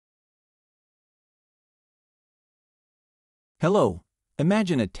Hello,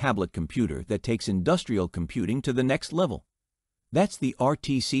 imagine a tablet computer that takes industrial computing to the next level. That's the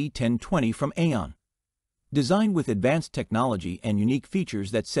RTC-1020 from AAEON. Designed with advanced technology and unique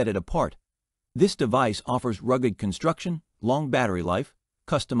features that set it apart, this device offers rugged construction, long battery life,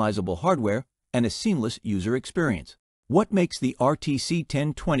 customizable hardware, and a seamless user experience. What makes the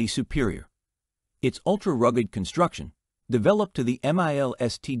RTC-1020 superior? Its ultra-rugged construction, developed to the MIL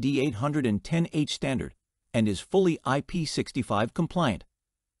STD810H standard, and is fully IP65 compliant.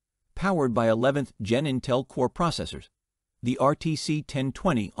 Powered by 11th Gen Intel Core processors, the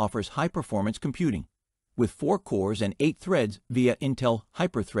RTC-1020 offers high-performance computing, with 4 cores and 8 threads via Intel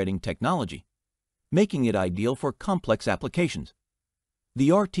hyper-threading technology, making it ideal for complex applications. The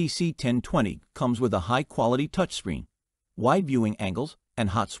RTC-1020 comes with a high-quality touchscreen, wide viewing angles,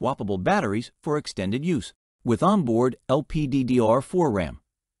 and hot-swappable batteries for extended use, with onboard LPDDR4 RAM,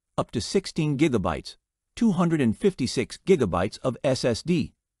 up to 16 GB, 256 GB of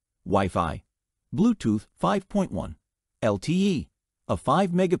SSD, Wi-Fi, Bluetooth 5.1, LTE, a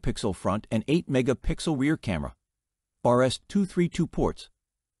 5-megapixel front and 8-megapixel rear camera, RS-232 ports,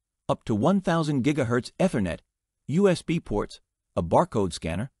 up to 1000 GHz Ethernet, USB ports, a barcode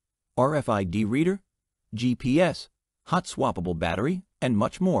scanner, RFID reader, GPS, hot swappable battery, and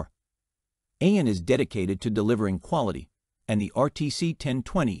much more. AAEON is dedicated to delivering quality, and the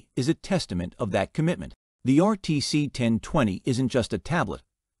RTC-1020 is a testament of that commitment. The RTC-1020 isn't just a tablet,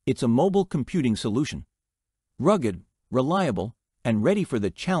 it's a mobile computing solution. Rugged, reliable, and ready for the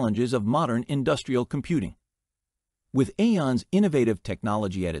challenges of modern industrial computing. With AAEON's innovative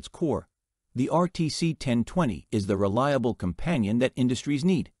technology at its core, the RTC-1020 is the reliable companion that industries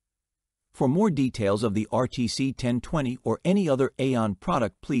need. For more details of the RTC-1020 or any other AAEON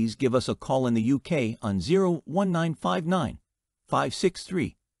product, please give us a call in the UK on 01959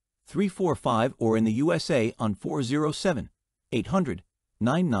 563 345 or in the USA on 407 800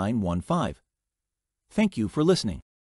 9915. Thank you for listening.